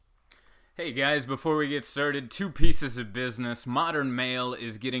Hey guys, before we get started, two pieces of business. Modern Male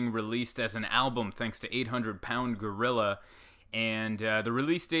is getting released as an album thanks to 800 Pound Gorilla, and the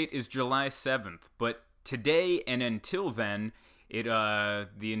release date is July 7th. But today and until then, the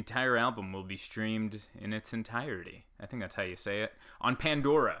entire album will be streamed in its entirety. I think that's how you say it. On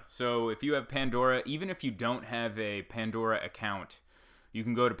Pandora. So if you have Pandora, even if you don't have a Pandora account, you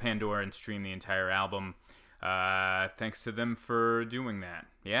can go to Pandora and stream the entire album. Thanks to them for doing that.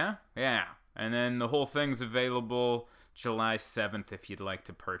 Yeah? Yeah. And then the whole thing's available July 7th if you'd like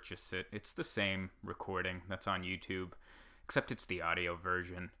to purchase it. It's the same recording that's on YouTube, except it's the audio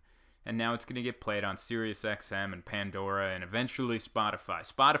version. And now it's going to get played on SiriusXM and Pandora and eventually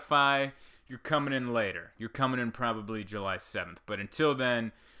Spotify. Spotify, you're coming in later. You're coming in probably July 7th. But until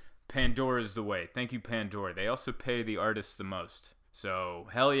then, Pandora's the way. Thank you, Pandora. They also pay the artists the most. So,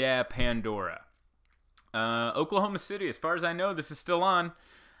 hell yeah, Pandora. Oklahoma City, as far as I know, this is still on.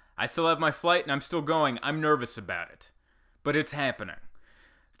 I still have my flight and I'm still going. I'm nervous about it, but it's happening.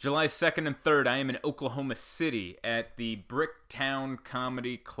 July 2nd and 3rd, I am in Oklahoma City at the Bricktown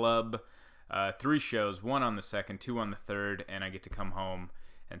Comedy Club. 3 shows, 1 on the 2nd, 2 on the 3rd, and I get to come home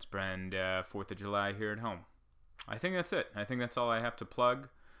and spend 4th of July here at home. I think that's it. I think that's all I have to plug.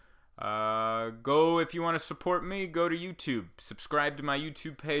 Go, if you want to support me, go to YouTube. Subscribe to my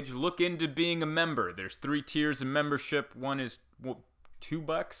YouTube page. Look into being a member. There's 3 tiers of membership. One is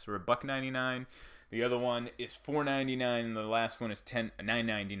 $2 or $1.99. The other one is $4.99, and the last one is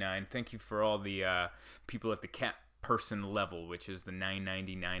 $9.99. Thank you for all the people at the cat person level, which is the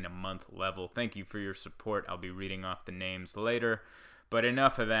 $9.99 a month level. Thank you for your support. I'll be reading off the names later. But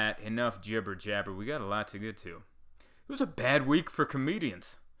enough of that. Enough jibber jabber. We got a lot to get to. It was a bad week for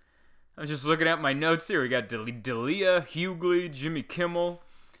comedians. I'm just looking at my notes here. We got D'Elia, Hughley, Jimmy Kimmel,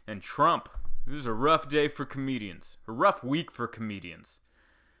 and Trump. It was a rough day for comedians. A rough week for comedians.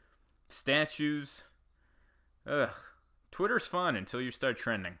 Statues. Ugh. Twitter's fun until you start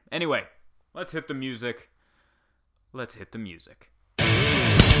trending. Anyway, let's hit the music. Let's hit the music.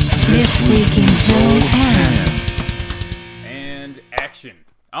 This week in Zoltan. And action.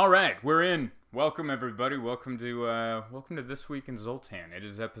 All right, we're in. Welcome everybody. Welcome to This Week in Zoltan. It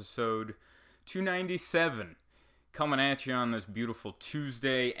is episode 297. Coming at you on this beautiful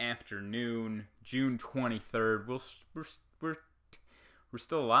Tuesday afternoon, June 23rd. We're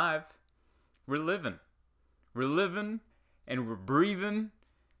still alive. We're living. We're living and we're breathing.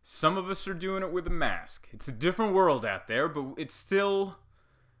 Some of us are doing it with a mask. It's a different world out there, but it's still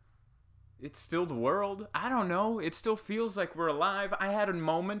the world. I don't know. It still feels like we're alive. I had a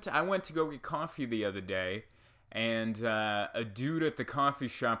moment. I went to go get coffee the other day, and a dude at the coffee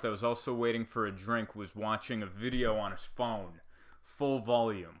shop that was also waiting for a drink was watching a video on his phone, full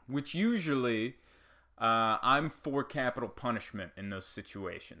volume, which usually I'm for capital punishment in those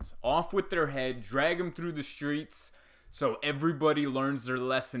situations. Off with their head, drag them through the streets so everybody learns their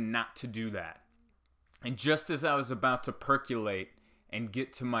lesson not to do that. And just as I was about to percolate and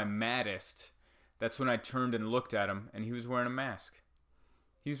get to my maddest, that's when I turned and looked at him, and he was wearing a mask.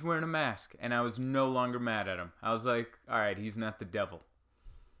 He was wearing a mask, and I was no longer mad at him. I was like, alright, he's not the devil.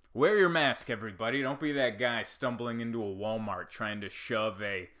 Wear your mask, everybody. Don't be that guy stumbling into a Walmart trying to shove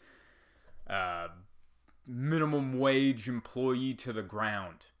a minimum wage employee to the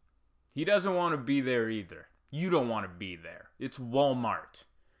ground. He doesn't want to be there either. You don't want to be there. It's Walmart.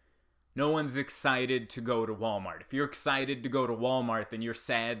 No one's excited to go to Walmart. If you're excited to go to Walmart, then you're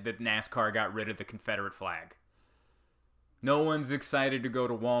sad that NASCAR got rid of the Confederate flag. No one's excited to go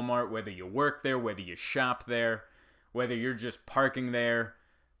to Walmart, whether you work there, whether you shop there, whether you're just parking there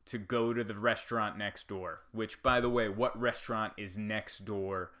to go to the restaurant next door. Which, by the way, what restaurant is next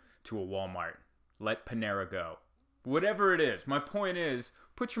door to a Walmart? Let Panera go. Whatever it is, my point is,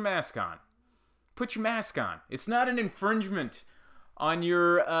 put your mask on. Put your mask on. It's not an infringement on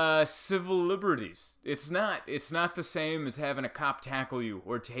your civil liberties. It's not the same as having a cop tackle you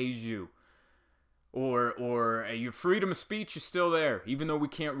or tase you. Or your freedom of speech is still there, even though we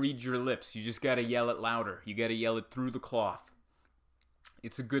can't read your lips. You just gotta yell it louder. You gotta yell it through the cloth.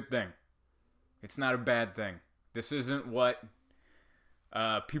 It's a good thing. It's not a bad thing. This isn't what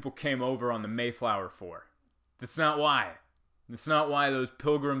people came over on the Mayflower for. That's not why. That's not why those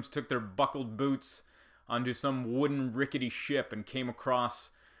pilgrims took their buckled boots onto some wooden rickety ship and came across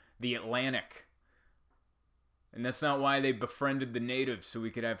the Atlantic. And that's not why they befriended the natives so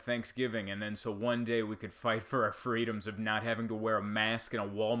we could have Thanksgiving and then so one day we could fight for our freedoms of not having to wear a mask in a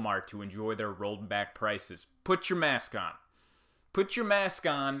Walmart to enjoy their rolled back prices. Put your mask on. Put your mask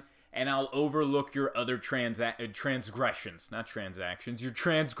on and I'll overlook your other transgressions. Not transactions, your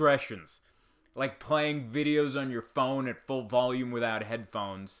transgressions. Like playing videos on your phone at full volume without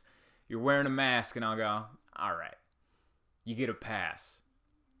headphones. you're wearing a mask, and I'll go, all right, you get a pass.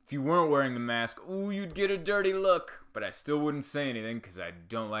 If you weren't wearing the mask, ooh, you'd get a dirty look. But I still wouldn't say anything because I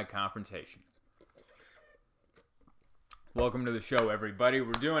don't like confrontation. Welcome to the show, everybody.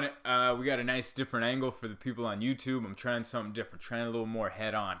 We're doing it. We got a nice different angle for the people on YouTube. I'm trying something different, trying a little more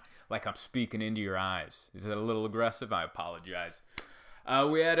head on, like I'm speaking into your eyes. Is that a little aggressive? I apologize.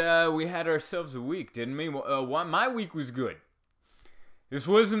 We had ourselves a week, didn't we? My week was good. This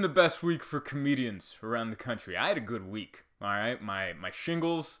wasn't the best week for comedians around the country. I had a good week. All right, my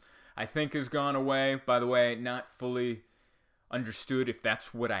shingles, I think, has gone away. By the way, not fully understood if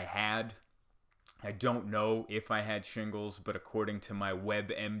that's what I had. I don't know if I had shingles, but according to my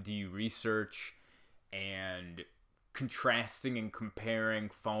WebMD research and contrasting and comparing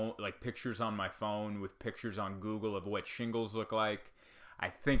pictures on my phone with pictures on Google of what shingles look like, I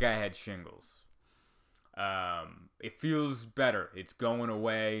think I had shingles. It feels better. It's going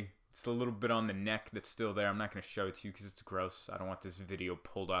away. It's a little bit on the neck that's still there. I'm not going to show it to you because it's gross. I don't want this video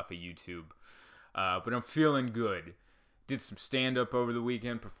pulled off of YouTube. But I'm feeling good. Did some stand-up over the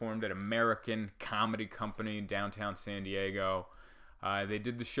weekend. Performed at American Comedy Company in downtown San Diego. They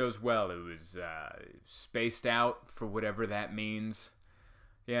did the shows well. It was spaced out for whatever that means.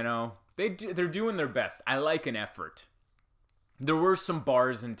 You know, they're doing their best. I like an effort. There were some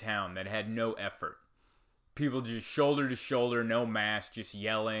bars in town that had no effort. People just shoulder to shoulder, no mask, just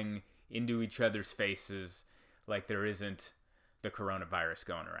yelling into each other's faces like there isn't the coronavirus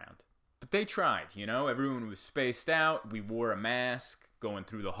going around. But they tried, you know? Everyone was spaced out. We wore a mask going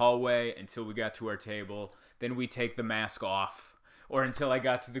through the hallway until we got to our table. Then we take the mask off. Or until I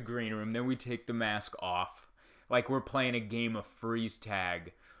got to the green room. Then we take the mask off. Like we're playing a game of freeze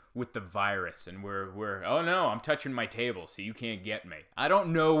tag with the virus. And we're oh no, I'm touching my table so you can't get me. I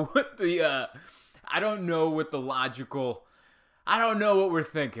don't know what I don't know what we're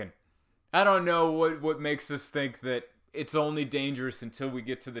thinking. I don't know what makes us think that it's only dangerous until we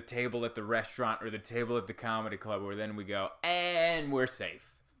get to the table at the restaurant or the table at the comedy club where then we go, and we're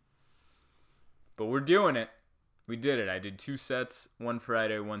safe. But we're doing it. We did it. I did 2 sets, one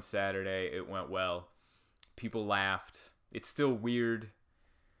Friday, one Saturday. It went well. People laughed. It's still weird.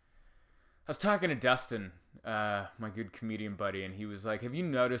 I was talking to Dustin, my good comedian buddy, and he was like, have you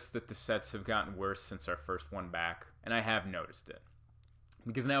noticed that the sets have gotten worse since our first one back? And I have noticed it.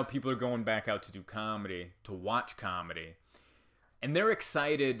 Because now people are going back out to do comedy, to watch comedy, and they're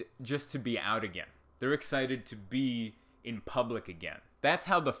excited just to be out again. They're excited to be in public again. That's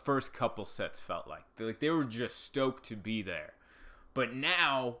how the first couple sets felt like. They were just stoked to be there. But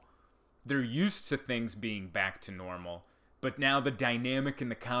now they're used to things being back to normal. But now the dynamic in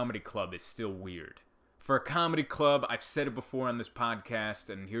the comedy club is still weird. For a comedy club, I've said it before on this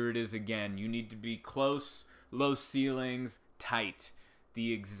podcast, and here it is again. You need to be close, low ceilings, tight.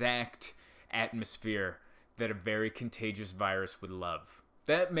 The exact atmosphere that a very contagious virus would love.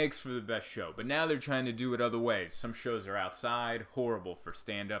 That makes for the best show. But now they're trying to do it other ways. Some shows are outside. Horrible for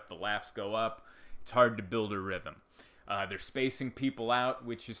stand-up. The laughs go up. It's hard to build a rhythm. They're spacing people out,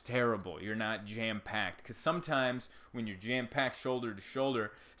 which is terrible. You're not jam-packed. Because sometimes when you're jam-packed shoulder to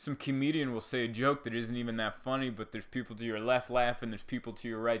shoulder, some comedian will say a joke that isn't even that funny, but there's people to your left laughing, there's people to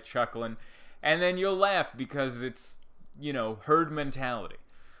your right chuckling, and then you'll laugh because it's, you know, herd mentality.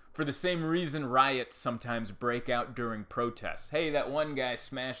 For the same reason riots sometimes break out during protests. Hey, that one guy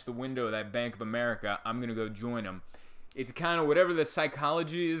smashed the window of that Bank of America. I'm going to go join him. It's kind of whatever the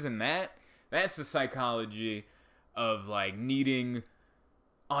psychology is in that's the psychology of like needing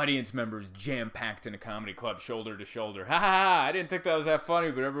audience members jam-packed in a comedy club shoulder to shoulder. Ha ha ha, I didn't think that was that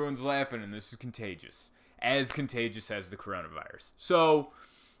funny, but everyone's laughing and this is contagious. As contagious as the coronavirus. So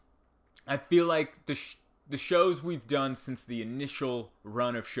I feel like the shows we've done since the initial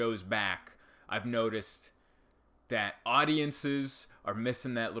run of shows back, I've noticed that audiences are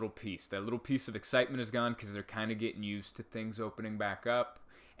missing that little piece. That little piece of excitement is gone because they're kind of getting used to things opening back up.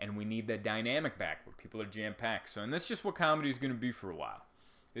 And we need that dynamic back where people are jam-packed. So, and that's just what comedy is going to be for a while.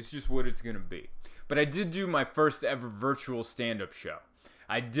 It's just what it's going to be. But I did do my first ever virtual stand-up show.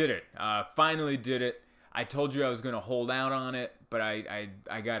 I did it. Finally did it. I told you I was going to hold out on it, but I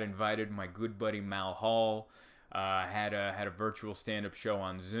got invited. My good buddy Mal Hall had a virtual stand-up show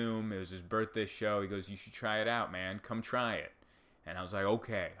on Zoom. It was his birthday show. He goes, you should try it out, man. Come try it. And I was like,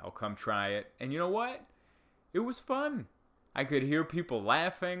 okay, I'll come try it. And you know what? It was fun. I could hear people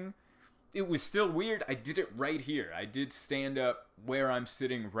laughing. It was still weird. I did it right here. I did stand up where I'm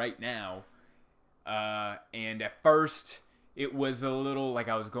sitting right now. And at first, it was a little like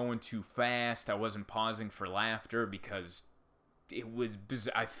I was going too fast. I wasn't pausing for laughter because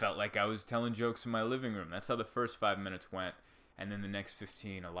I felt like I was telling jokes in my living room. That's how the first 5 minutes went. and then the next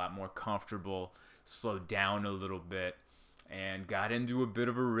 15 a lot more comfortable, slowed down a little bit, and got into a bit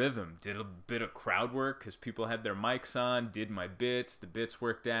of a rhythm. Did a bit of crowd work because people had their mics on, did my bits, the bits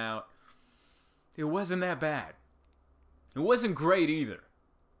worked out. It wasn't that bad. It wasn't great either.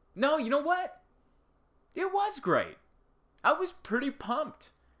 No, you know what? It was great. I was pretty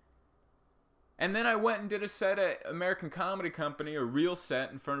pumped. And then I went and did a set at American Comedy Company, a real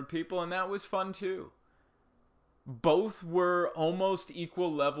set in front of people, and that was fun too. Both were almost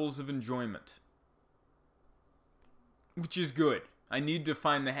equal levels of enjoyment. Which is good. I need to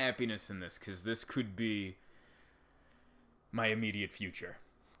find the happiness in this, because this could be my immediate future.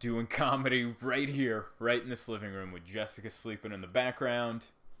 Doing comedy right here, right in this living room, with Jessica sleeping in the background,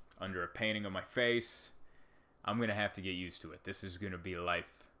 under a painting of my face. I'm going to have to get used to it. This is going to be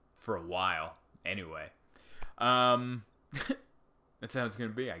life for a while, anyway. That's how it's going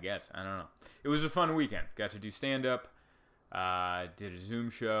to be, I guess. I don't know. It was a fun weekend. Got to do stand-up. Did a Zoom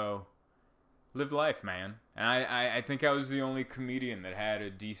show. Lived life, man. And I think I was the only comedian that had a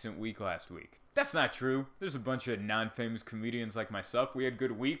decent week last week. That's not true. There's a bunch of non-famous comedians like myself. We had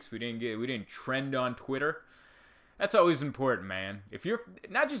good weeks. We didn't trend on Twitter. That's always important, man. If you're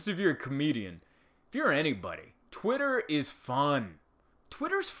not just if you're a comedian, if you're anybody, Twitter is fun.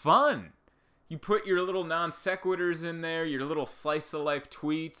 Twitter's fun. You put your little non sequiturs in there, your little slice of life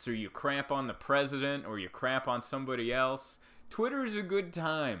tweets, or you crap on the president, or you crap on somebody else. Twitter is a good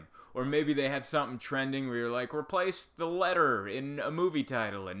time. Or maybe they have something trending where you're like, replace the letter in a movie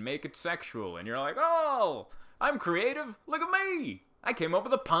title and make it sexual. And you're like, oh, I'm creative. Look at me. I came up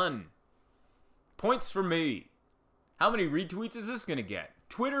with a pun. Points for me. How many retweets is this going to get?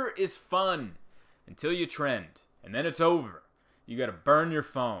 Twitter is fun until you trend. And then it's over. You got to burn your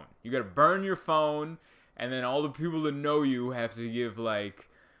phone. You got to burn your phone. And then all the people that know you have to give, like,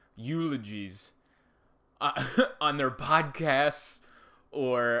 eulogies on their podcasts.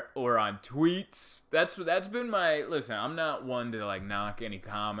 Or on tweets. That's been my... Listen, I'm not one to, like, knock any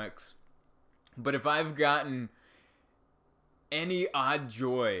comics. But if I've gotten any odd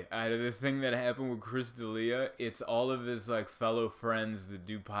joy out of the thing that happened with Chris D'Elia, it's all of his, like, fellow friends that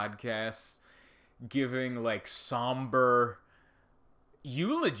do podcasts giving, like, somber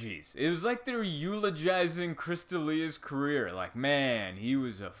eulogies. It was like they were eulogizing Chris D'Elia's career. Like, man, he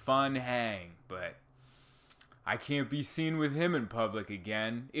was a fun hang, but... I can't be seen with him in public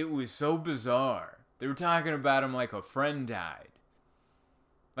again. It was so bizarre. They were talking about him like a friend died.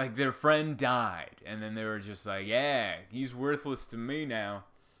 Like their friend died. And then they were just like, yeah, he's worthless to me now.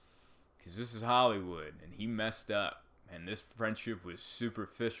 Because this is Hollywood. And he messed up. And this friendship was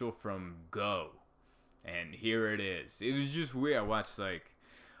superficial from go. And here it is. It was just weird. I watched that.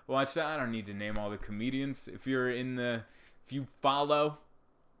 I don't need to name all the comedians. If you follow...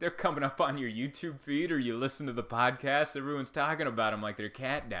 They're coming up on your YouTube feed or you listen to the podcast. Everyone's talking about him like their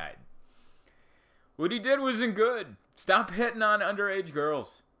cat died. What he did wasn't good. Stop hitting on underage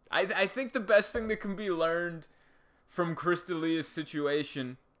girls. I think the best thing that can be learned from Chris D'Elia's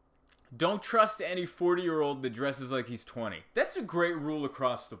situation, don't trust any 40-year-old that dresses like he's 20. That's a great rule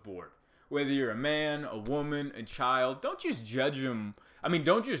across the board. Whether you're a man, a woman, a child, don't just judge him. I mean,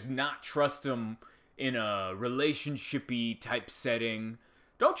 don't just not trust him in a relationship-y type setting.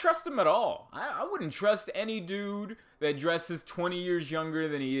 Don't trust him at all. I wouldn't trust any dude that dresses 20 years younger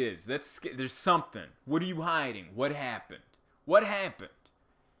than he is. There's something. What are you hiding? What happened? What happened?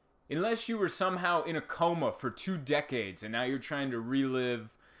 Unless you were somehow in a coma for 2 decades and now you're trying to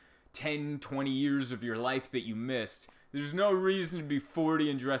relive 10, 20 years of your life that you missed, there's no reason to be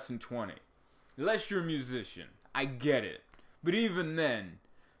 40 and dressing 20. Unless you're a musician. I get it. But even then,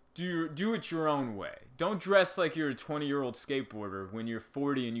 do it your own way. Don't dress like you're a 20-year-old skateboarder when you're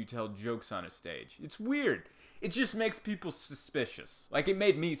 40 and you tell jokes on a stage. It's weird. It just makes people suspicious. Like, it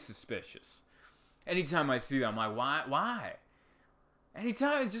made me suspicious. Anytime I see that, I'm like, why?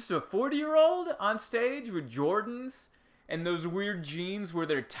 Anytime it's just a 40-year-old on stage with Jordans and those weird jeans where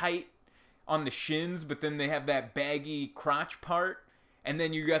they're tight on the shins, but then they have that baggy crotch part, and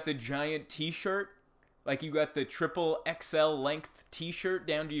then you got the giant t-shirt. Like, you got the triple XL length t-shirt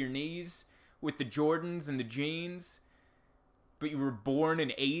down to your knees with the Jordans and the jeans, but you were born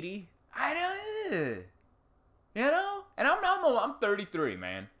in 80? You know? And I'm 33,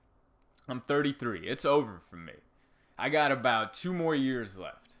 man. I'm 33. It's over for me. I got about 2 more years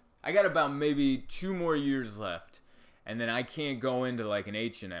left. I got about maybe 2 more years left, and then I can't go into, like, an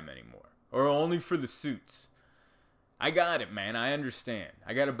H&M anymore. Or only for the suits. I got it, man. I understand.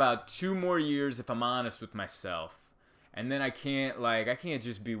 I got about 2 more years if I'm honest with myself. And then I can't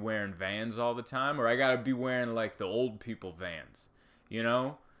just be wearing Vans all the time, or I gotta be wearing, like, the old people Vans, you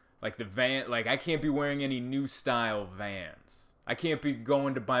know? Like, I can't be wearing any new style Vans. I can't be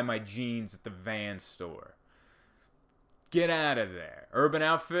going to buy my jeans at the Van store. Get out of there. Urban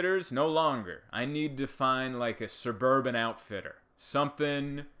Outfitters, no longer. I need to find like a suburban outfitter.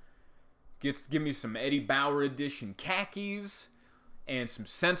 Something, give me some Eddie Bauer edition khakis and some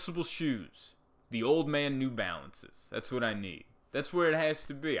sensible shoes. The old man New Balances. That's what I need. That's where it has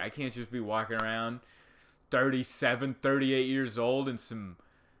to be. I can't just be walking around 37, 38 years old in some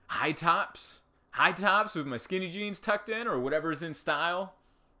high tops with my skinny jeans tucked in or whatever's in style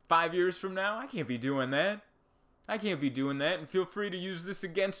 5 years from now. I can't be doing that. And feel free to use this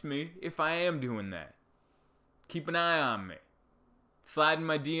against me if I am doing that. Keep an eye on me. Slide in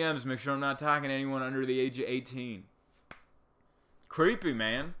my DMs, make sure I'm not talking to anyone under the age of 18. Creepy,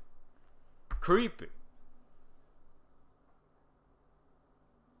 man. Creepy.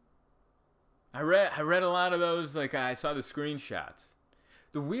 I read a lot of those, like I saw the screenshots.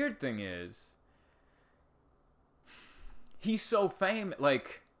 The weird thing is, he's so famous,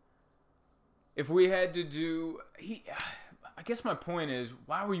 like, if we had to do, I guess my point is,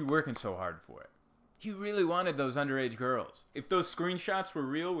 why were you working so hard for it? He really wanted those underage girls. If those screenshots were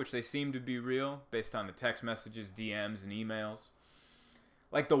real, which they seem to be real, based on the text messages, DMs, and emails,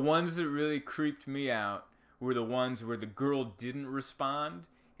 like the ones that really creeped me out were the ones where the girl didn't respond,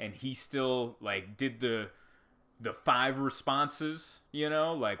 and he still, like, did the 5 responses, you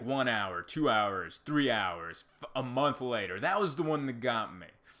know, like 1 hour, 2 hours, 3 hours, a month later. That was the one that got me.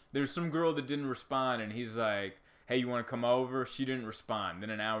 There's some girl that didn't respond, and he's like, hey, you want to come over? She didn't respond.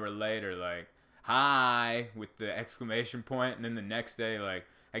 Then an hour later, like, hi, with the exclamation point, and then the next day, like,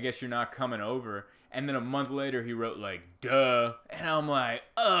 I guess you're not coming over. And then a month later, he wrote, like, duh. And I'm like,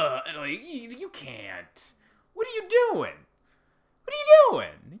 and like, you can't. What are you doing? What are you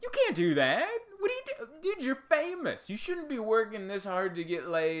doing? You can't do that. What are you doing? Dude, you're famous. You shouldn't be working this hard to get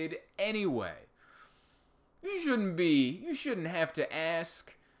laid anyway. You shouldn't have to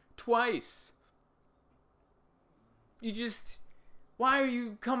ask twice. Why are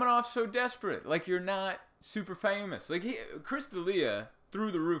you coming off so desperate? Like you're not super famous. Like Chris D'Elia,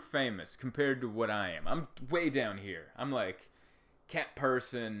 through the roof famous compared to what I am. I'm way down here. I'm like cat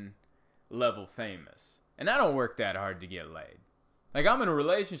person level famous. And I don't work that hard to get laid. Like I'm in a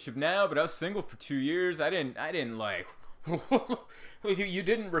relationship now, but I was single for 2 years. I didn't like, you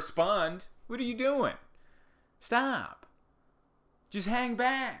didn't respond. What are you doing? Stop. Just hang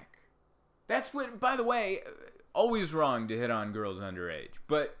back. That's what, by the way, always wrong to hit on girls underage.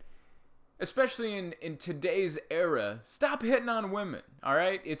 But especially in today's era, stop hitting on women, all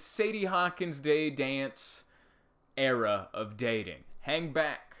right? It's Sadie Hawkins Day dance era of dating. Hang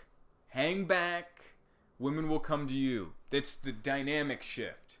back. Hang back. Women will come to you. That's the dynamic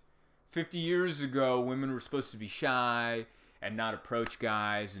shift. 50 years ago, women were supposed to be shy and not approach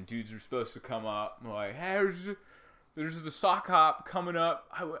guys, and dudes were supposed to come up and like, hey, there's the sock hop coming up.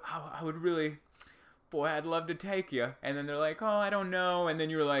 I would really, boy, I'd love to take you. And then they're like, oh, I don't know. And then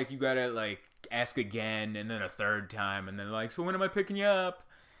you're like, you gotta like ask again, and then a third time, and then like, so when am I picking you up?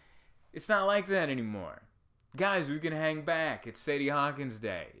 It's not like that anymore. Guys, we can hang back. It's Sadie Hawkins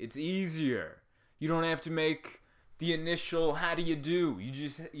Day. It's easier. You don't have to make the initial how do you do. You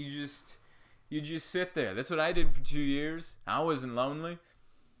just sit there. That's what I did for 2 years. I wasn't lonely.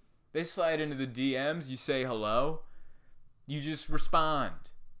 They slide into the DMs. You say hello. You just respond.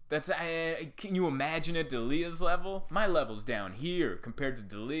 Can you imagine at D'Elia's level? My level's down here compared to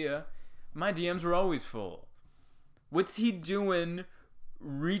D'Elia. My DMs were always full. What's he doing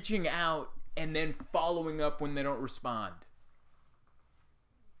reaching out and then following up when they don't respond?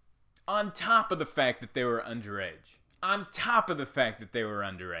 On top of the fact that they were underage. On top of the fact that they were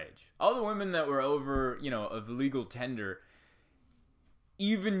underage. All the women that were over, of legal tender,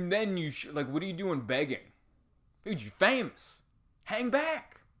 even then like, what are you doing begging? Dude, you're famous. Hang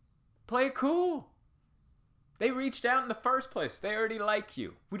back. Play it cool. They reached out in the first place. They already like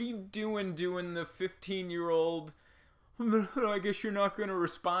you. What are you doing the 15-year-old, I guess you're not going to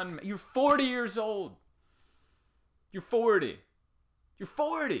respond. You're 40 years old. You're 40. You're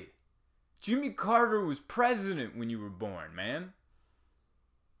 40. Jimmy Carter was president when you were born, man.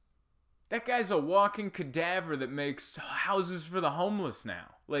 That guy's a walking cadaver that makes houses for the homeless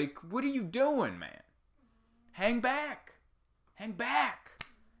now. Like, what are you doing, man? Hang back. Hang back.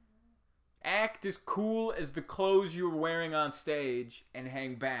 Act as cool as the clothes you're wearing on stage and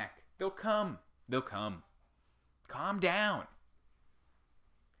hang back. They'll come. They'll come. Calm down.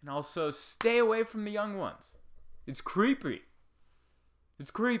 And also, stay away from the young ones. It's creepy. It's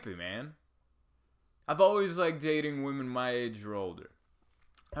creepy, man. I've always liked dating women my age or older.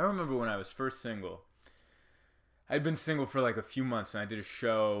 I remember when I was first single. I'd been single for like a few months, and I did a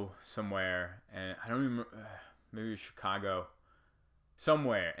show somewhere, and I don't even remember, maybe it was Chicago.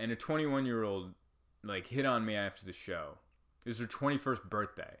 somewhere, and a 21-year-old like hit on me after the show. It was her 21st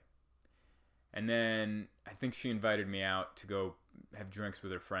birthday. And then I think she invited me out to go have drinks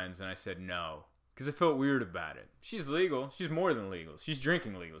with her friends, and I said no. Because I felt weird about it. She's legal. She's more than legal. She's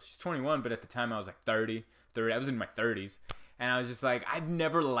drinking legal. She's 21, but at the time I was like 30. I was in my 30s. And I was just like, I've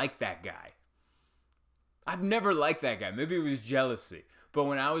never liked that guy. Maybe it was jealousy. But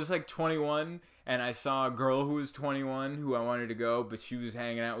when I was like 21 and I saw a girl who was 21 who I wanted to go, but she was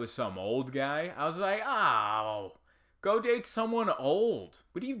hanging out with some old guy, I was like, oh, go date someone old.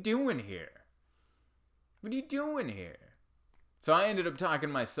 What are you doing here? So I ended up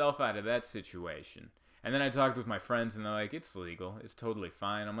talking myself out of that situation. And then I talked with my friends, and they're like, it's legal. It's totally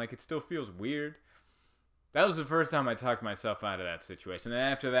fine. I'm like, it still feels weird. That was the first time I talked myself out of that situation. And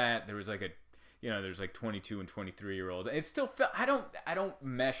then after that, there was like there's like 22 and 23-year-old. And it still felt, I don't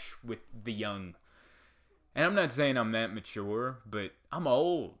mesh with the young. And I'm not saying I'm that mature, but I'm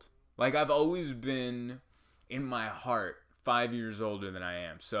old. Like, I've always been, in my heart, 5 years older than I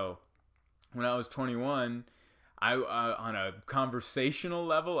am. So when I was 21, I on a conversational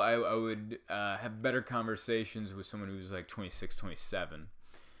level, I would have better conversations with someone who's like 26, 27.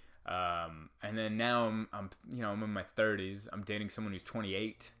 And then now I'm in my 30s. I'm dating someone who's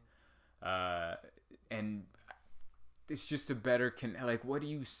 28. And it's just a better what do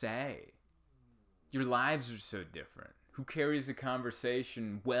you say? Your lives are so different. Who carries a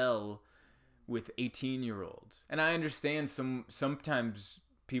conversation well with 18-year-olds? And I understand sometimes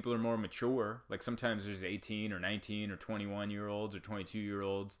people are more mature. Like, sometimes there's 18 or 19 or 21-year-olds or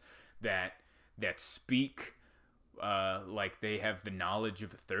 22-year-olds that speak like they have the knowledge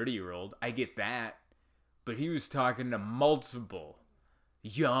of a 30-year-old. I get that. But he was talking to multiple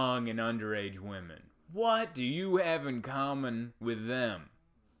young and underage women. What do you have in common with them?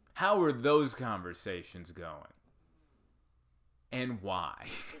 How are those conversations going? And why?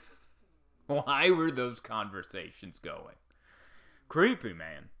 Why were those conversations going? Creepy,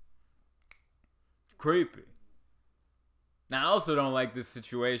 man. Creepy. Now, I also don't like this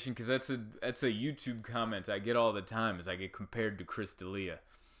situation because that's a YouTube comment I get all the time as I get compared to Chris D'Elia.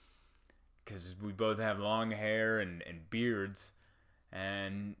 Because we both have long hair and beards.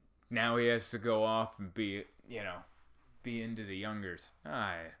 And now he has to go off and be into the youngers.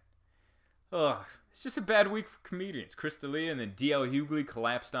 It's just a bad week for comedians. Chris D'Elia and then D.L. Hughley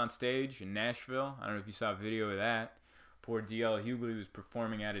collapsed on stage in Nashville. I don't know if you saw a video of that. Poor D.L. Hughley was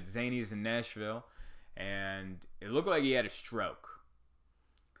performing out at Zanies in Nashville, and it looked like he had a stroke.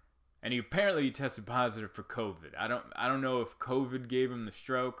 And he apparently tested positive for COVID. I don't know if COVID gave him the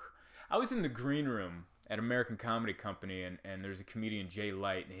stroke. I was in the green room at American Comedy Company, and there's a comedian, Jay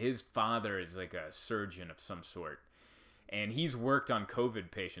Light, and his father is like a surgeon of some sort. And he's worked on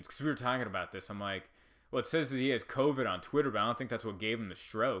COVID patients. Because we were talking about this. I'm like, well, it says that he has COVID on Twitter, but I don't think that's what gave him the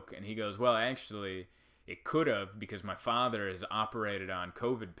stroke. And he goes, well, actually, it could have, because my father has operated on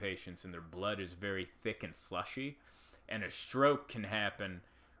COVID patients and their blood is very thick and slushy. And a stroke can happen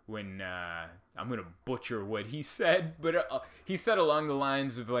when, I'm going to butcher what he said, but he said along the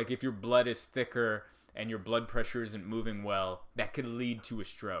lines of, like, if your blood is thicker and your blood pressure isn't moving well, that could lead to a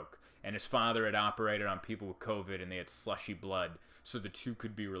stroke. And his father had operated on people with COVID and they had slushy blood, so the two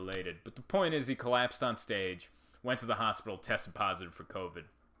could be related. But the point is, he collapsed on stage, went to the hospital, tested positive for COVID.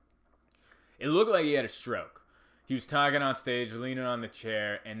 It looked like he had a stroke. He was talking on stage, leaning on the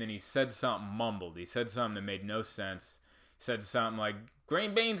chair, and then he said something mumbled. He said something that made no sense. He said something like,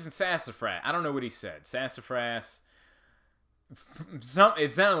 green beans and sassafras. I don't know what he said. Sassafras. It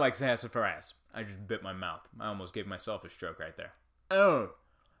sounded like sassafras. I just bit my mouth. I almost gave myself a stroke right there.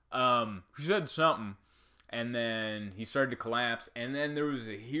 He said something, and then he started to collapse, and then there was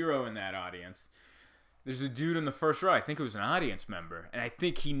a hero in that audience. There's a dude in the first row, I think it was an audience member, and I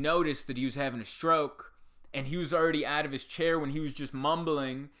think he noticed that he was having a stroke, and he was already out of his chair when he was just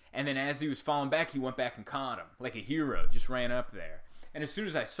mumbling, and then as he was falling back, he went back and caught him, like a hero, just ran up there. And as soon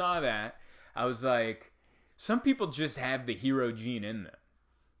as I saw that, I was like, some people just have the hero gene in them.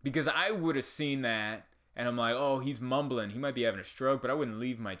 Because I would have seen that, and I'm like, oh, he's mumbling. He might be having a stroke, but I wouldn't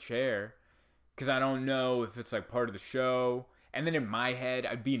leave my chair because I don't know if it's like part of the show. And then in my head,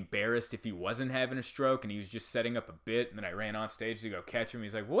 I'd be embarrassed if he wasn't having a stroke and he was just setting up a bit. And then I ran on stage to go catch him.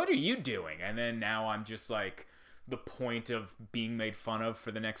 He's like, what are you doing? And then now I'm just like the point of being made fun of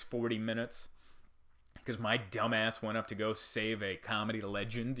for the next 40 minutes because my dumbass went up to go save a comedy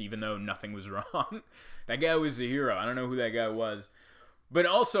legend even though nothing was wrong. That guy was a hero. I don't know who that guy was. But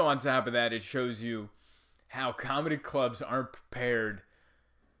also on top of that, it shows you how comedy clubs aren't prepared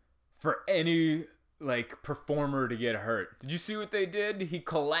for any, like, performer to get hurt. Did you see what they did? He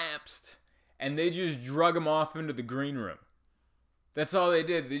collapsed, and they just drug him off into the green room. That's all they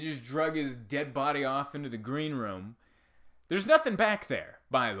did. They just drug his dead body off into the green room. There's nothing back there,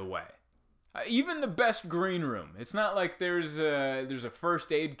 by the way. Even the best green room. It's not like there's a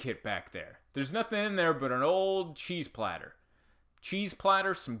first aid kit back there. There's nothing in there but an old cheese platter. Cheese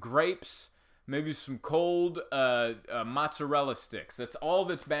platter, some grapes, maybe some cold mozzarella sticks. That's all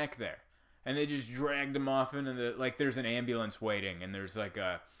that's back there. And they just dragged him off into there's an ambulance waiting, and there's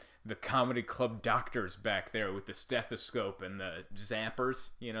the comedy club doctors back there with the stethoscope and the zappers,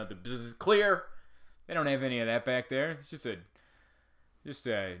 the bzz, clear. They don't have any of that back there. It's just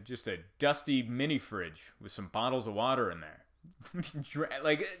a dusty mini fridge with some bottles of water in there.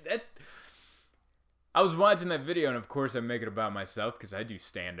 I was watching that video, and of course I make it about myself because I do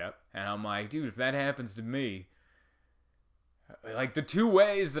stand up, and I'm like, dude, if that happens to me, like the two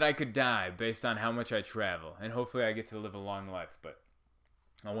ways that I could die based on how much I travel, and hopefully I get to live a long life, but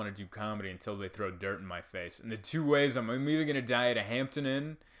I want to do comedy until they throw dirt in my face. And the two ways, I'm either going to die at a Hampton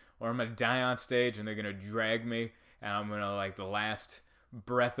Inn, or I'm going to die on stage and they're going to drag me, and I'm going to, the last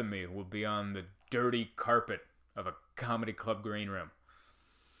breath of me will be on the dirty carpet of a comedy club green room.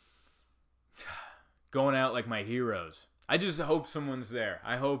 Going out like my heroes. I just hope someone's there.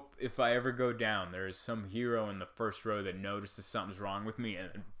 I hope if I ever go down, there is some hero in the first row that notices something's wrong with me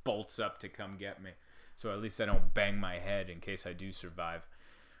and bolts up to come get me. So at least I don't bang my head in case I do survive.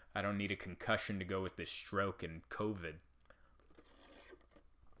 I don't need a concussion to go with this stroke and COVID.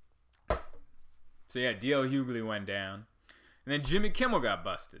 So yeah, D.L. Hughley went down. And then Jimmy Kimmel got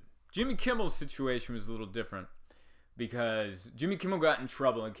busted. Jimmy Kimmel's situation was a little different because Jimmy Kimmel got in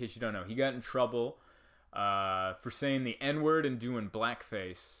trouble, in case you don't know. He got in trouble for saying the N-word and doing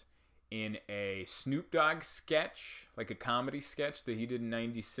blackface in a Snoop Dogg sketch, like a comedy sketch that he did in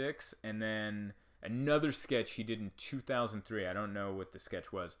 96, and then another sketch he did in 2003. I don't know what the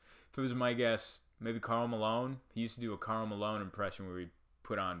sketch was. If it was my guess, maybe Karl Malone. He used to do a Karl Malone impression where he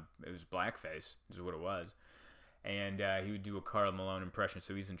put on, it was blackface, is what it was. And he would do a Karl Malone impression,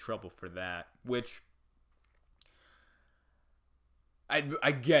 so he's in trouble for that, which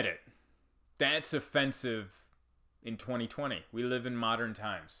I get it. That's offensive in 2020. We live in modern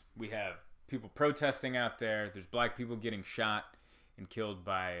times. We have people protesting out there. There's black people getting shot and killed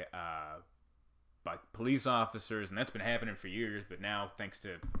by police officers, and that's been happening for years. But now, thanks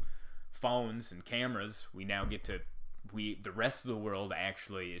to phones and cameras, we now get to the rest of the world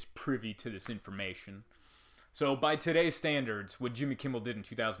actually is privy to this information. So by today's standards, what Jimmy Kimmel did in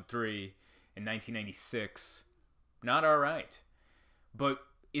 2003 and 1996, not all right. But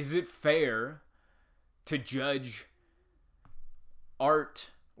is it fair to judge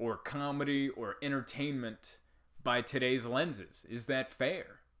art or comedy or entertainment by today's lenses? Is that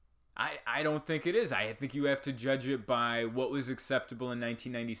fair? I don't think it is. I think you have to judge it by what was acceptable in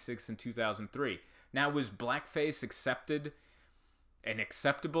 1996 and 2003. Now, was blackface accepted and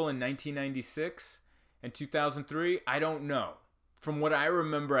acceptable in 1996 and 2003? I don't know. From what I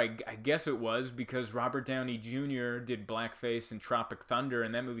remember, I guess it was because Robert Downey Jr. did blackface in Tropic Thunder,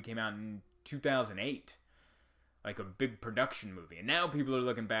 and that movie came out in 2008. Like a big production movie. And now people are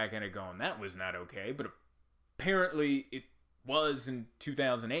looking back at it going, that was not okay. But apparently it was in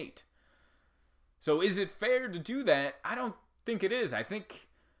 2008. So is it fair to do that? I don't think it is. I think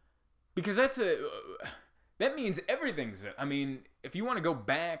because that means everything's, I mean, if you want to go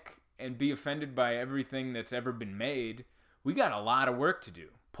back and be offended by everything that's ever been made, we got a lot of work to do.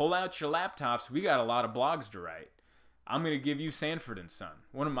 Pull out your laptops. We got a lot of blogs to write. I'm going to give you Sanford and Son,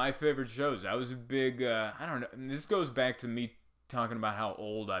 one of my favorite shows. I was a big, I don't know, this goes back to me talking about how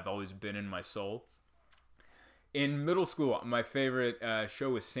old I've always been in my soul. In middle school, my favorite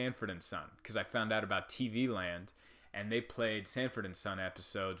show was Sanford and Son because I found out about TV Land, and they played Sanford and Son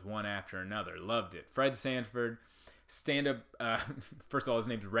episodes one after another. Loved it. Fred Sanford, stand-up, first of all, his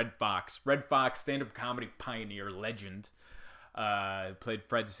name's Red Fox. Red Fox, stand-up comedy pioneer, legend, played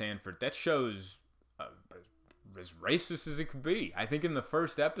Fred Sanford. That show's as racist as it could be. I think in the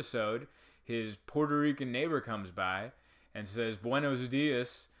first episode, his Puerto Rican neighbor comes by and says, "Buenos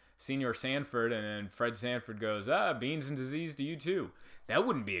dias, Senor Sanford," and then Fred Sanford goes, "Beans and disease to you too." That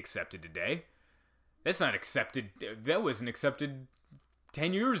wouldn't be accepted today. That's not accepted. That wasn't accepted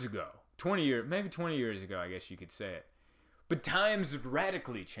 10 years ago. 20 years, maybe 20 years ago, I guess you could say it. But times have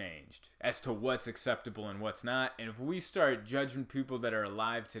radically changed as to what's acceptable and what's not. And if we start judging people that are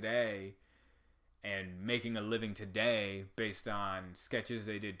alive today and making a living today based on sketches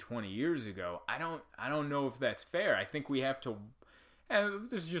they did 20 years ago, I don't know if that's fair. I think we have to,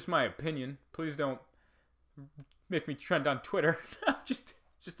 this is just my opinion. Please don't make me trend on Twitter. just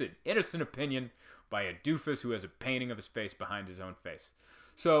an innocent opinion by a doofus who has a painting of his face behind his own face.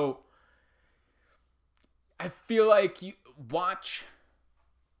 So I feel like watch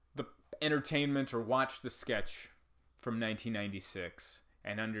the entertainment or watch the sketch from 1996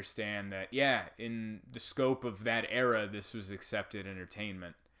 and understand that, yeah, in the scope of that era, this was accepted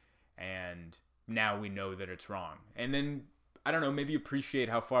entertainment. And now we know that it's wrong. And then, I don't know, maybe appreciate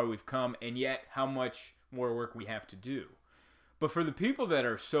how far we've come and yet how much more work we have to do. But for the people that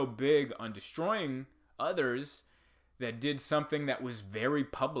are so big on destroying others that did something that was very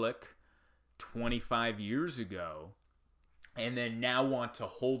public 25 years ago and then now want to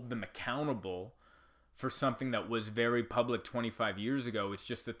hold them accountable for something that was very public 25 years ago, it's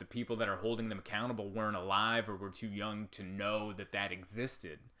just that the people that are holding them accountable weren't alive or were too young to know that that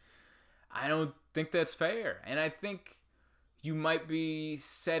existed. I don't think that's fair. And I think you might be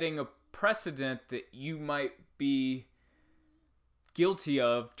setting a precedent that you might be guilty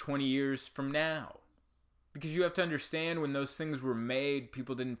of 20 years from now. Because you have to understand, when those things were made,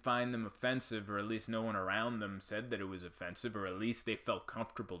 people didn't find them offensive, or at least no one around them said that it was offensive, or at least they felt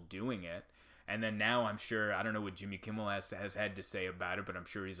comfortable doing it. And then now I'm sure, I don't know what Jimmy Kimmel has had to say about it, but I'm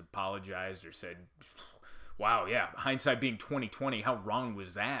sure he's apologized or said, wow, yeah, hindsight being 2020, how wrong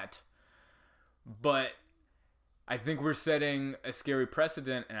was that? But I think we're setting a scary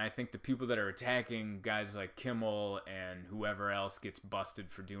precedent, and I think the people that are attacking guys like Kimmel and whoever else gets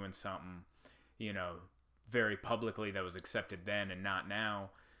busted for doing something, very publicly that was accepted then and not now,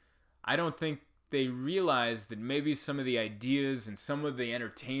 I don't think they realize that maybe some of the ideas and some of the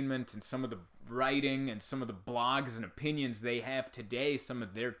entertainment and some of the writing and some of the blogs and opinions they have today, some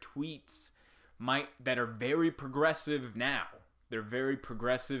of their tweets that are very progressive now, they're very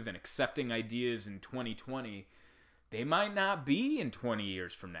progressive and accepting ideas in 2020, they might not be in 20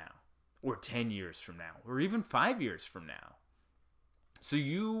 years from now, or 10 years from now, or even 5 years from now. So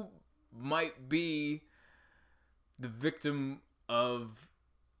you might be the victim of,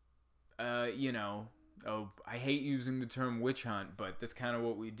 I hate using the term witch hunt, but that's kind of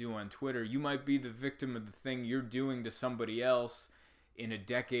what we do on Twitter. You might be the victim of the thing you're doing to somebody else in a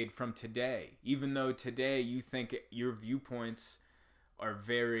decade from today. Even though today you think your viewpoints are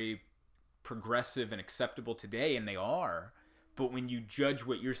very progressive and acceptable today, and they are, but when you judge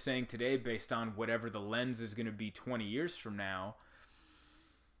what you're saying today based on whatever the lens is going to be 20 years from now,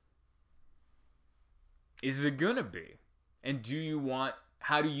 is it going to be? And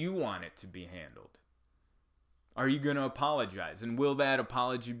how do you want it to be handled? Are you going to apologize? And will that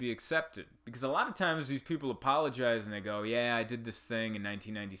apology be accepted? Because a lot of times these people apologize and they go, yeah, I did this thing in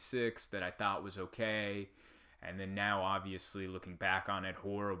 1996 that I thought was okay. And then now, obviously, looking back on it,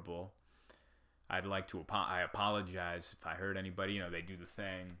 horrible. I apologize if I hurt anybody. They do the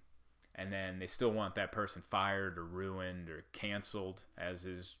thing. And then they still want that person fired or ruined or canceled, as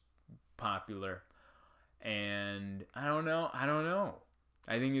is popular. And I don't know.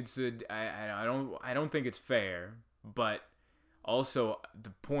 I think it's I don't think it's fair, but also the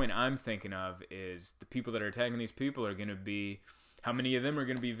point I'm thinking of is the people that are attacking these people are going to be, how many of them are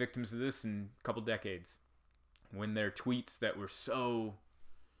going to be victims of this in a couple decades when their tweets that were so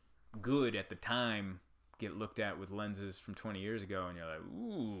good at the time get looked at with lenses from 20 years ago, and you're like,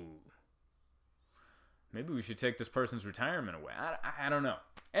 ooh, maybe we should take this person's retirement away. I don't know.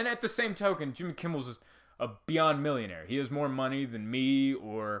 And at the same token, Jimmy Kimmel's a beyond millionaire. He has more money than me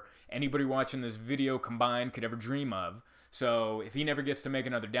or anybody watching this video combined could ever dream of. So if he never gets to make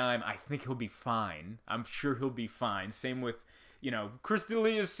another dime, I think he'll be fine. I'm sure he'll be fine. Same with, Chris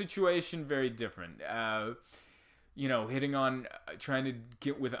D'Elia's situation, very different. Hitting on, trying to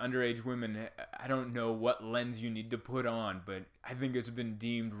get with underage women, I don't know what lens you need to put on, but I think it's been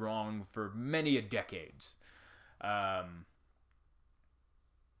deemed wrong for many a decades. But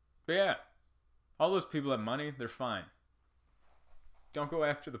yeah. All those people have money, they're fine. Don't go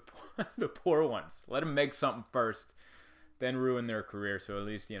after the poor ones. Let them make something first, then ruin their career, so at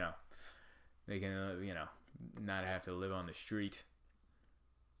least, they can, not have to live on the street.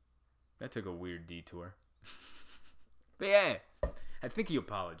 That took a weird detour. But yeah, I think he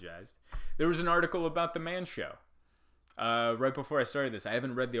apologized. There was an article about The Man Show. Right before I started this, I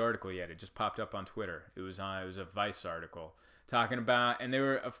haven't read the article yet. It just popped up on Twitter. It was a Vice article talking about, and they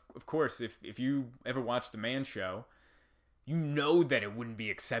were, of course, if you ever watched The Man Show, you know that it wouldn't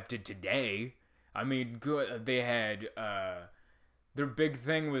be accepted today. I mean, they had, their big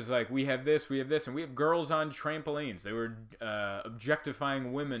thing was like, we have this, and we have girls on trampolines. They were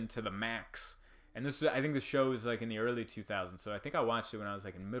objectifying women to the max. And I think the show was like in the early 2000s, so I think I watched it when I was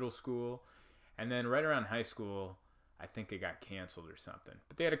like in middle school, and then right around high school, I think it got canceled or something.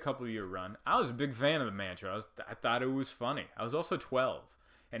 But they had a couple-year run. I was a big fan of The Man Show. I thought it was funny. I was also 12,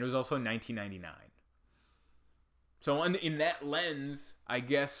 and it was also 1999. So in that lens, I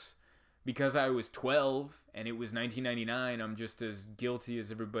guess because I was 12 and it was 1999, I'm just as guilty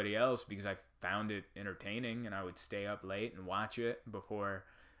as everybody else because I found it entertaining and I would stay up late and watch it before,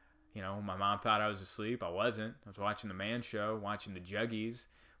 my mom thought I was asleep. I wasn't. I was watching The Man Show, watching the Juggies,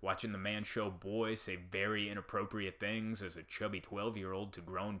 watching The Man Show boys say very inappropriate things as a chubby 12-year-old to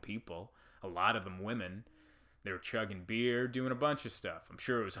grown people, a lot of them women. They were chugging beer, doing a bunch of stuff. I'm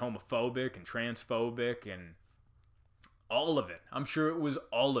sure it was homophobic and transphobic and all of it. I'm sure it was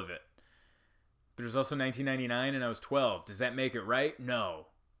all of it. But it was also 1999 and I was 12. Does that make it right? No.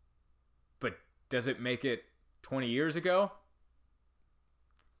 But does it make it 20 years ago?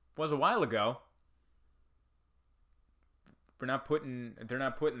 It was a while ago. They're not putting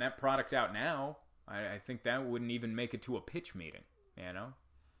that product out now. I think that wouldn't even make it to a pitch meeting,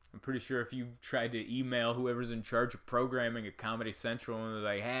 I'm pretty sure if you tried to email whoever's in charge of programming at Comedy Central and they're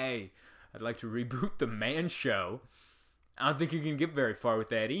like, hey, I'd like to reboot The Man Show, I don't think you're going to get very far with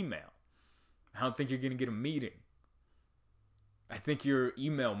that email. I don't think you're going to get a meeting. I think your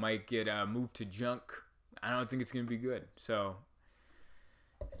email might get moved to junk. I don't think it's going to be good. So,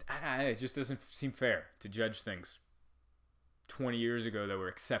 it just doesn't seem fair to judge things 20 years ago that were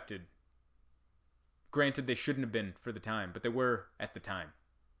accepted. Granted, they shouldn't have been for the time, but they were at the time.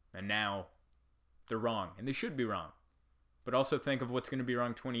 And now they're wrong, and they should be wrong. But also think of what's going to be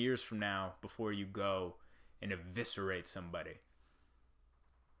wrong 20 years from now before you go and eviscerate somebody.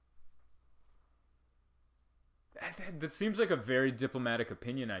 That seems like a very diplomatic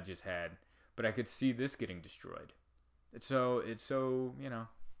opinion I just had, but I could see this getting destroyed. It's so you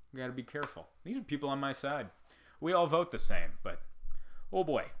got to be careful. These are people on my side. We all vote the same, but oh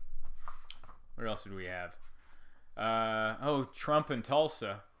boy. What else did we have? Trump in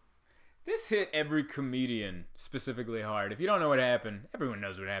Tulsa. This hit every comedian specifically hard. If you don't know what happened, everyone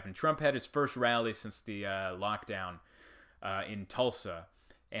knows what happened. Trump had his first rally since the lockdown in Tulsa,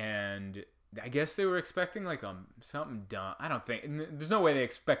 and I guess they were expecting like something dumb. I don't think there's no way they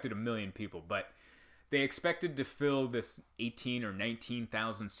expected 1 million people, but they expected to fill this 18 or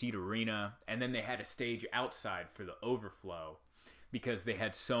 19,000 seat arena, and then they had a stage outside for the overflow because they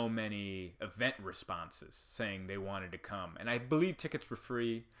had so many event responses saying they wanted to come, and I believe tickets were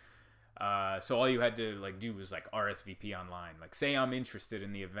free. So all you had to do was RSVP online. Say I'm interested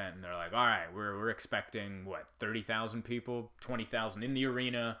in the event, and they're like, all right, we're expecting 30,000 people, 20,000 in the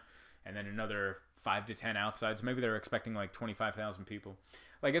arena, and then another 5 to 10 outsides. Maybe they're expecting 25,000 people.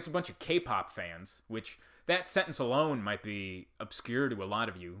 It's a bunch of K-pop fans, which that sentence alone might be obscure to a lot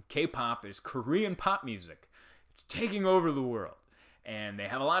of you. K-pop is Korean pop music. It's taking over the world, and they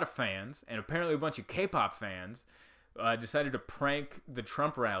have a lot of fans, and apparently a bunch of K-pop fans decided to prank the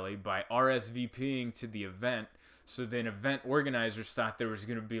Trump rally by RSVPing to the event. So then event organizers thought there was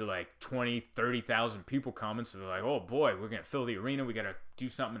going to be 20, 30,000 people coming. So they're like, oh boy, we're going to fill the arena. We got to do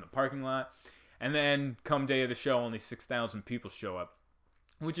something in the parking lot. And then come day of the show, only 6,000 people show up,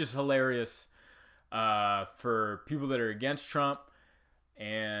 which is hilarious for people that are against Trump.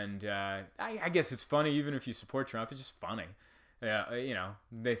 And I guess it's funny even if you support Trump. It's just funny.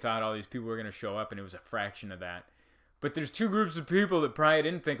 They thought all these people were going to show up and it was a fraction of that. But there's two groups of people that probably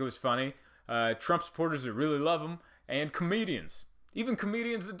didn't think it was funny. Trump supporters that really love him, and comedians. Even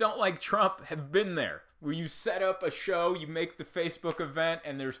comedians that don't like Trump have been there. Where you set up a show, you make the Facebook event,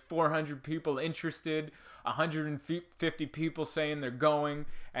 and there's 400 people interested, 150 people saying they're going,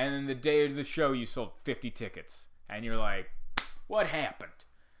 and then the day of the show you sold 50 tickets. And you're like, what happened?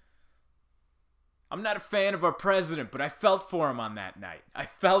 I'm not a fan of our president, but I felt for him on that night. I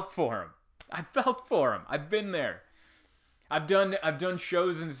felt for him. I've been there. I've done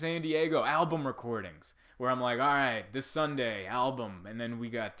shows in San Diego, album recordings, where I'm like, all right, this Sunday, album, and then we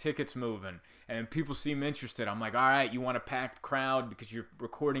got tickets moving, and people seem interested. I'm like, all right, you want a packed crowd because you're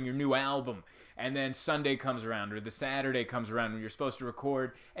recording your new album, and then Sunday comes around, or the Saturday comes around when you're supposed to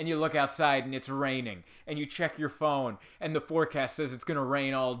record, and you look outside and it's raining, and you check your phone, and the forecast says it's going to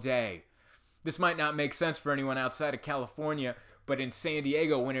rain all day. This might not make sense for anyone outside of California, but in San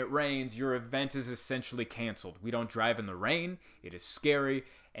Diego, when it rains, your event is essentially canceled. We don't drive in the rain. It is scary.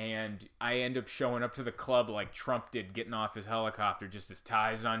 And I end up showing up to the club like Trump did, getting off his helicopter, just his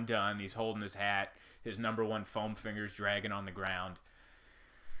tie's undone. He's holding his hat. His number one foam finger's dragging on the ground.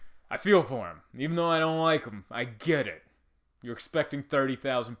 I feel for him. Even though I don't like him, I get it. You're expecting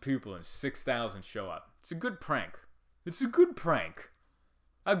 30,000 people and 6,000 show up. It's a good prank.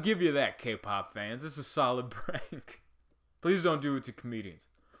 I'll give you that, K-pop fans. It's a solid prank. Please don't do it to comedians.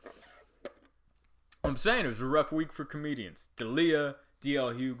 I'm saying it was a rough week for comedians. D'Elia,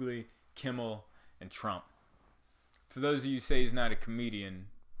 D.L. Hughley, Kimmel, and Trump. For those of you who say he's not a comedian,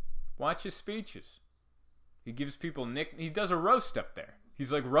 watch his speeches. He gives people he does a roast up there.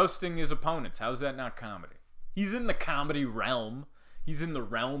 He's like roasting his opponents. How's that not comedy? He's in the comedy realm. He's in the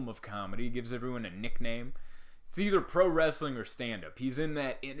realm of comedy. He gives everyone a nickname. It's either pro wrestling or stand-up. He's in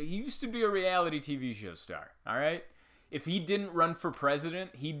that. He used to be a reality TV show star. All right. If he didn't run for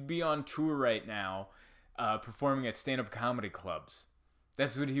president, he'd be on tour right now, performing at stand-up comedy clubs.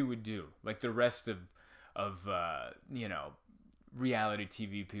 That's what he would do. Like the rest of reality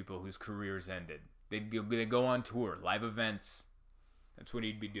TV people whose careers ended. They'd go on tour, live events. That's what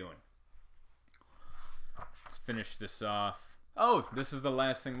he'd be doing. Let's finish this off. Oh, this is the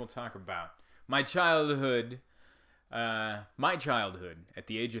last thing we'll talk about. My childhood at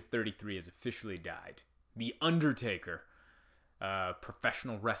the age of 33 has officially died. The Undertaker,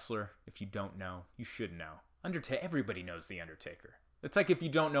 professional wrestler. If you don't know, you should know. Everybody knows The Undertaker. It's like if you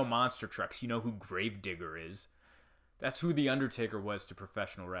don't know Monster Trucks, you know who Gravedigger is. That's who The Undertaker was to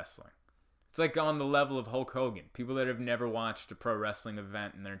professional wrestling. It's like on the level of Hulk Hogan. People that have never watched a pro wrestling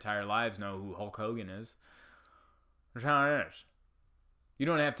event in their entire lives know who Hulk Hogan is. That's how it is. You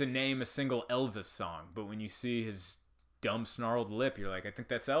don't have to name a single Elvis song, but when you see his dumb snarled lip, you're like, I think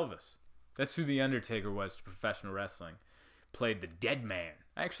that's Elvis. That's who The Undertaker was to professional wrestling. Played the dead man.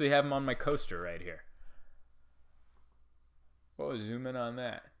 I actually have him on my coaster right here. Whoa, zoom in on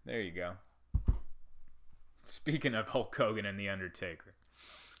that. There you go. Speaking of Hulk Hogan and The Undertaker.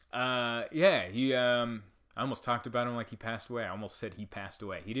 I almost talked about him like he passed away. I almost said he passed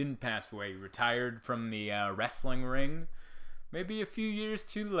away. He didn't pass away. He retired from the wrestling ring. Maybe a few years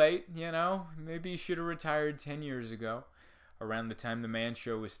too late, you know. Maybe he should have retired 10 years ago. Around the time The Man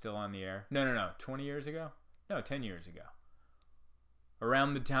Show was still on the air. No. 20 years ago? No, 10 years ago.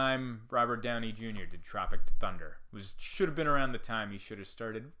 Around the time Robert Downey Jr. did Tropic Thunder. Should have been around the time he should have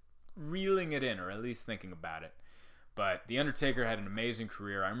started reeling it in, or at least thinking about it. But The Undertaker had an amazing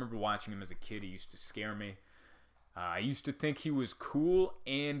career. I remember watching him as a kid. He used to scare me. I used to think he was cool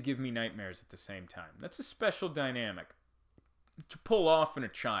and give me nightmares at the same time. That's a special dynamic to pull off in a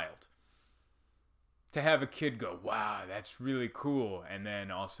child. To have a kid go, wow, that's really cool. And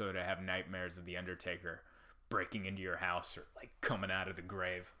then also to have nightmares of The Undertaker breaking into your house or like coming out of the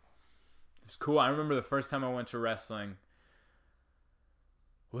grave. It's cool. I remember the first time I went to wrestling.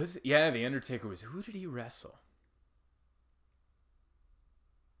 The Undertaker was, who did he wrestle?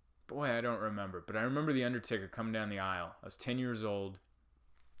 Boy, I don't remember. But I remember The Undertaker coming down the aisle. I was 10 years old.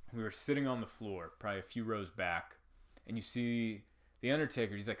 We were sitting on the floor, probably a few rows back. And you see The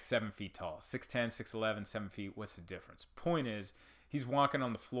Undertaker, he's like 7 feet tall. 6'10", 6'11", 7 feet. What's the difference? Point is, he's walking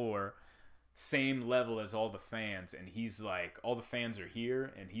on the floor, same level as all the fans. And he's like, all the fans are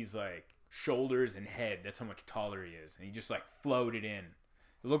here. And he's like, shoulders and head. That's how much taller he is. And he just like floated in.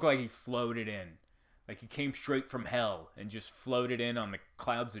 It looked like he floated in. Like he came straight from hell and just floated in on the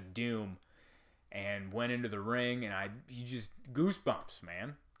clouds of doom and went into the ring. And he just, goosebumps,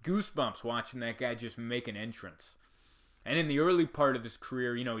 man. Goosebumps watching that guy just make an entrance. And in the early part of his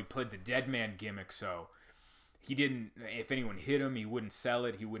career, you know, he played the dead man gimmick. So he didn't, if anyone hit him, he wouldn't sell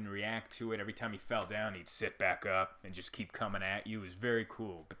it. He wouldn't react to it. Every time he fell down, he'd sit back up and just keep coming at you. It was very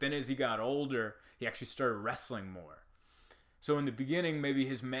cool. But then as he got older, he actually started wrestling more. So in the beginning, maybe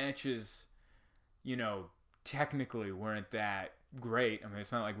his matches, you know, technically weren't that great. I mean,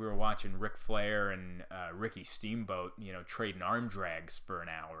 it's not like we were watching Ric Flair and Ricky Steamboat, you know, trading arm drags for an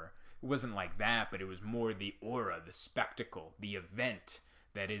hour. It wasn't like that, but it was more the aura, the spectacle, the event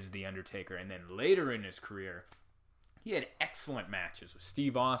that is The Undertaker. And then later in his career, he had excellent matches with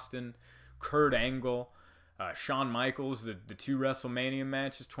Steve Austin, Kurt Angle, Shawn Michaels, the two WrestleMania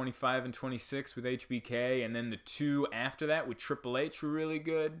matches, 25 and 26 with HBK, and then the two after that with Triple H were really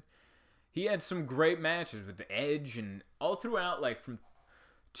good. He had some great matches with the Edge and all throughout, like from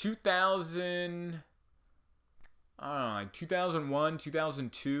 2000, I don't know, like 2001,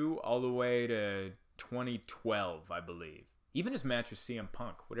 2002, all the way to 2012, I believe. Even his match with CM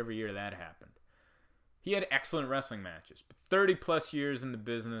Punk, whatever year that happened. He had excellent wrestling matches. But 30 plus years in the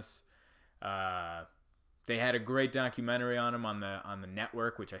business. They had a great documentary on him on the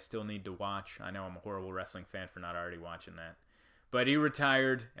network, which I still need to watch. I know I'm a horrible wrestling fan for not already watching that. But he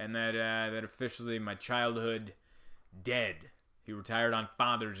retired, and that officially, my childhood, dead. He retired on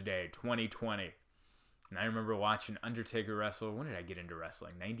Father's Day, 2020. And I remember watching Undertaker wrestle. When did I get into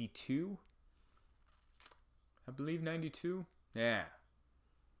wrestling? 92? I believe 92? Yeah.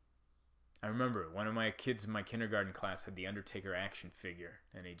 I remember one of my kids in my kindergarten class had the Undertaker action figure.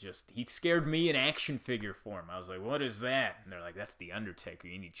 And he scared me an action figure for him. I was like, what is that? And they're like, that's the Undertaker.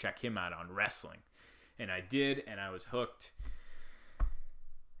 You need to check him out on wrestling. And I did, and I was hooked.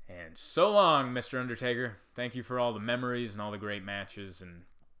 And so long, Mr. Undertaker. Thank you for all the memories and all the great matches. And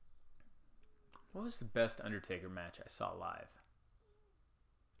what was the best Undertaker match I saw live?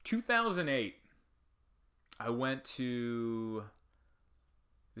 2008, I went to...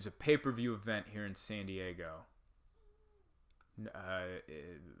 There's a pay-per-view event here in San Diego.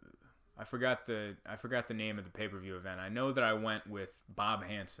 I forgot the name of the pay-per-view event. I know that I went with Bob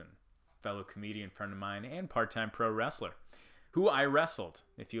Hansen, fellow comedian friend of mine and part-time pro wrestler, who I wrestled.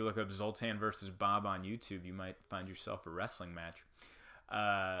 If you look up Zoltan versus Bob on YouTube, you might find yourself a wrestling match.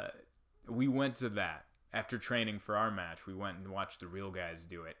 We went to that. After training for our match, we went and watched the real guys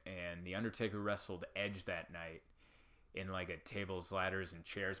do it. And The Undertaker wrestled Edge that night in like a tables, ladders, and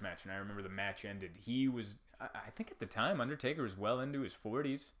chairs match. And I remember the match ended. He was, I think at the time, Undertaker was well into his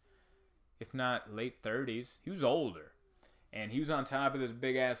 40s, if not late 30s. He was older. And he was on top of this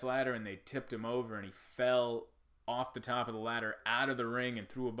big-ass ladder, and they tipped him over, and he fell off the top of the ladder out of the ring and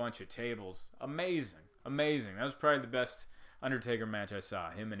through a bunch of tables. Amazing. Amazing. That was probably the best Undertaker match I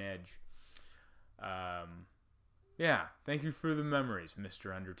saw, him and Edge. Yeah, thank you for the memories,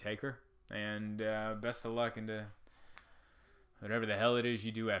 Mr. Undertaker. And best of luck into whatever the hell it is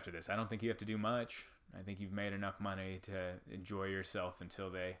you do after this. I don't think you have to do much. I think you've made enough money to enjoy yourself until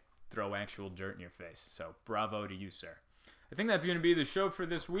they throw actual dirt in your face. So bravo to you, sir. I think that's going to be the show for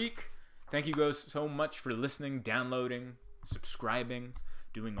this week. Thank you guys so much for listening, downloading, subscribing,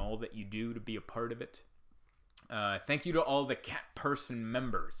 doing all that you do to be a part of it. Thank you to all the Cat Person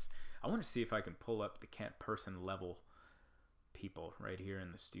members. I want to see if I can pull up the Cat Person level people right here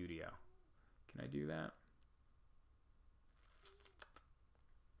in the studio. Can I do that?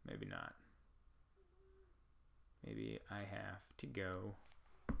 Maybe not. Maybe I have to go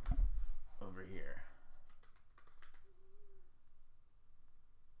over here.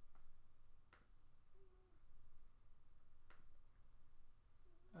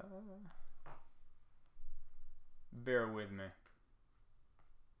 Bear with me.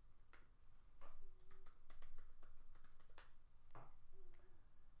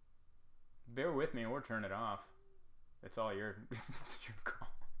 Bear with me or turn it off. It's all your it's your call.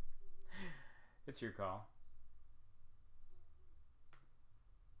 It's your call.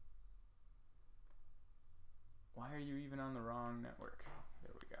 Why are you even on the wrong network?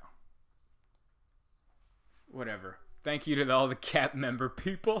 There we go. Whatever. Thank you to all the Cat member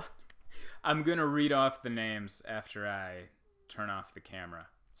people. I'm going to read off the names after I turn off the camera.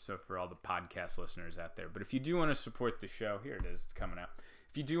 So for all the podcast listeners out there. But if you do want to support the show, here it is. It's coming up.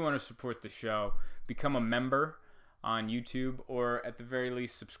 If you do want to support the show, become a member on YouTube, or at the very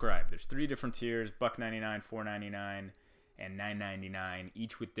least subscribe. There's 3 different tiers: $1.99, $4.99, and $9.99,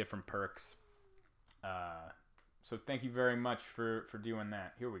 each with different perks. So thank you very much for doing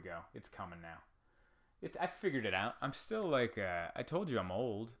that. Here we go. It's coming now. I figured it out. I'm still like, I told you I'm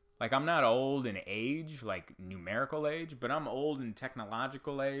old. Like, I'm not old in age, like numerical age, but I'm old in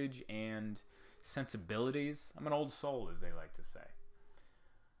technological age and sensibilities. I'm an old soul, as they like to say.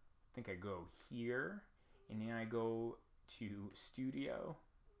 I think I go here, and then I go to studio.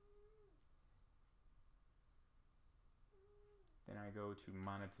 Then I go to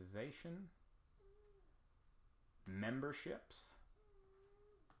monetization, memberships,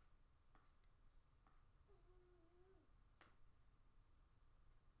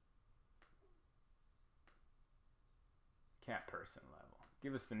 Cat Person level.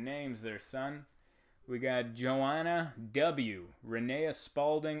 Give us the names there, son. We got Joanna W., Renea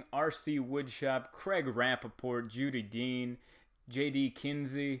Spalding, R.C. Woodshop, Craig Rappaport, Judy Dean, J.D.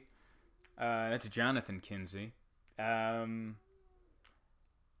 Kinsey. That's Jonathan Kinsey. Emma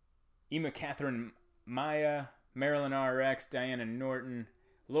Catherine Maya, Marilyn RX, Diana Norton,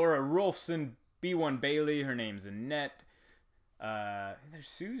 Laura Rolfson, B1 Bailey. Her name's Annette. There's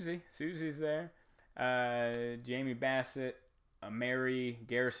Susie. Susie's there. Jamie Bassett. Mary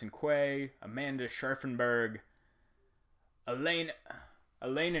Garrison Quay, Amanda Scharfenberg, Elaine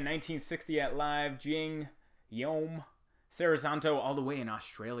in 1960 at Live, Jing Yom, Sarah Zanto all the way in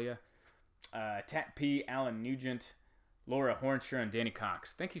Australia, Tat P, Alan Nugent, Laura Hornshaw, and Danny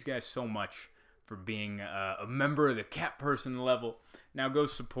Cox. Thank you guys so much for being a member of the Cat Person level. Now go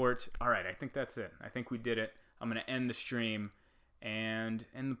support. All right, I think that's it. I think we did it. I'm going to end the stream and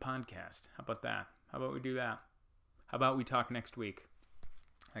end the podcast. How about that? How about we do that? How about we talk next week?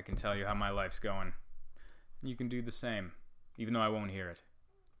 I can tell you how my life's going. You can do the same, even though I won't hear it.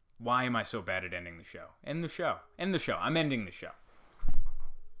 Why am I so bad at ending the show? End the show. End the show. I'm ending the show.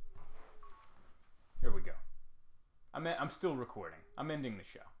 Here we go. I'm still recording. I'm ending the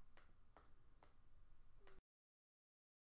show.